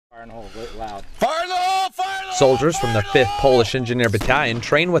Soldiers from the 5th Polish Engineer Battalion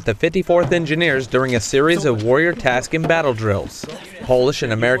train with the 54th Engineers during a series of warrior task and battle drills. Polish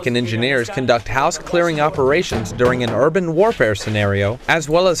and American engineers conduct house-clearing operations during an urban warfare scenario, as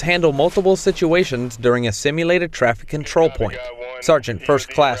well as handle multiple situations during a simulated traffic control point. Sergeant First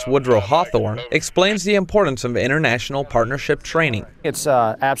Class Woodrow Hawthorne explains the importance of international partnership training. It's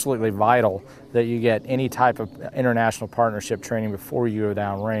absolutely vital that you get any type of international partnership training before you go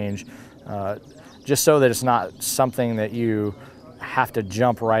downrange, just so that it's not something that you have to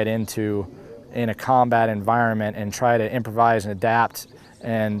jump right into in a combat environment and try to improvise and adapt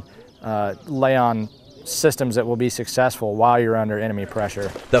and lay on systems that will be successful while you're under enemy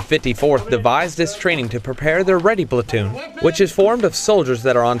pressure. The 54th devised this training to prepare their Ready Platoon, which is formed of soldiers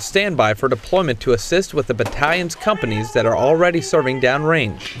that are on standby for deployment to assist with the battalion's companies that are already serving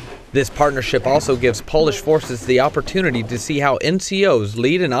downrange. This partnership also gives Polish forces the opportunity to see how NCOs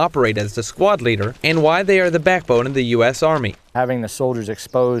lead and operate as the squad leader and why they are the backbone of the U.S. Army. Having the soldiers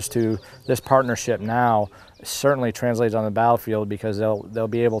exposed to this partnership now certainly translates on the battlefield, because they'll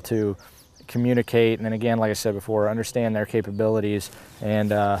be able to communicate and, again, like I said before, understand their capabilities and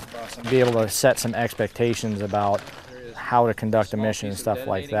be able to set some expectations about how to conduct a mission and stuff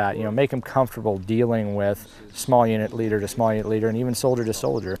like that. You know, make them comfortable dealing with small unit leader to small unit leader and even soldier to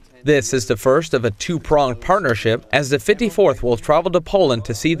soldier. This is the first of a two-pronged partnership, as the 54th will travel to Poland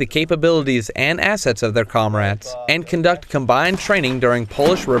to see the capabilities and assets of their comrades and conduct combined training during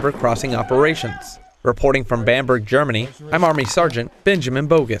Polish river crossing operations. Reporting from Bamberg, Germany, I'm Army Sergeant Benjamin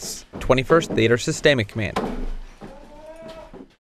Boggess, 21st Theater Systemic Command.